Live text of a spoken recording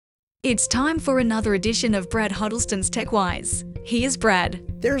It's time for another edition of Brad Huddleston's Techwise. Here's Brad.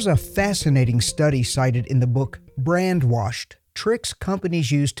 There's a fascinating study cited in the book Brand Washed: Tricks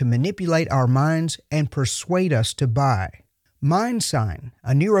Companies Use to Manipulate Our Minds and Persuade Us to Buy. MindSign,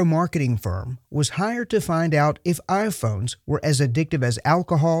 a neuromarketing firm, was hired to find out if iPhones were as addictive as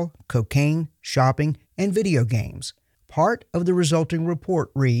alcohol, cocaine, shopping, and video games. Part of the resulting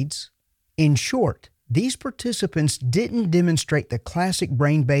report reads, "In short, these participants didn't demonstrate the classic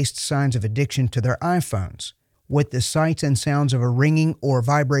brain-based signs of addiction to their iPhones. What the sights and sounds of a ringing or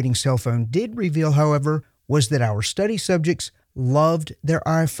vibrating cell phone did reveal, however, was that our study subjects loved their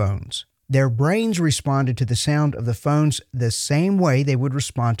iPhones. Their brains responded to the sound of the phones the same way they would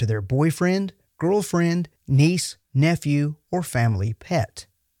respond to their boyfriend, girlfriend, niece, nephew, or family pet.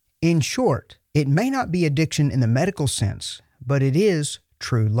 In short, it may not be addiction in the medical sense, but it is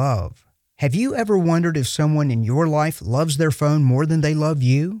true love." Have you ever wondered if someone in your life loves their phone more than they love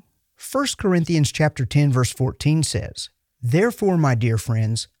you? 1 Corinthians chapter 10, verse 14 says, "Therefore, my dear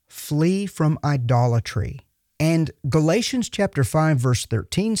friends, flee from idolatry." And Galatians chapter 5, verse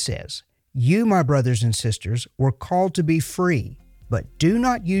 13 says, "You, my brothers and sisters, were called to be free, but do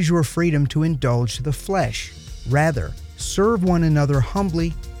not use your freedom to indulge the flesh. Rather, serve one another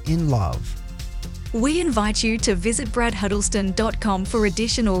humbly in love." We invite you to visit bradhuddleston.com for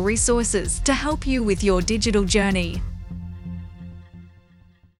additional resources to help you with your digital journey.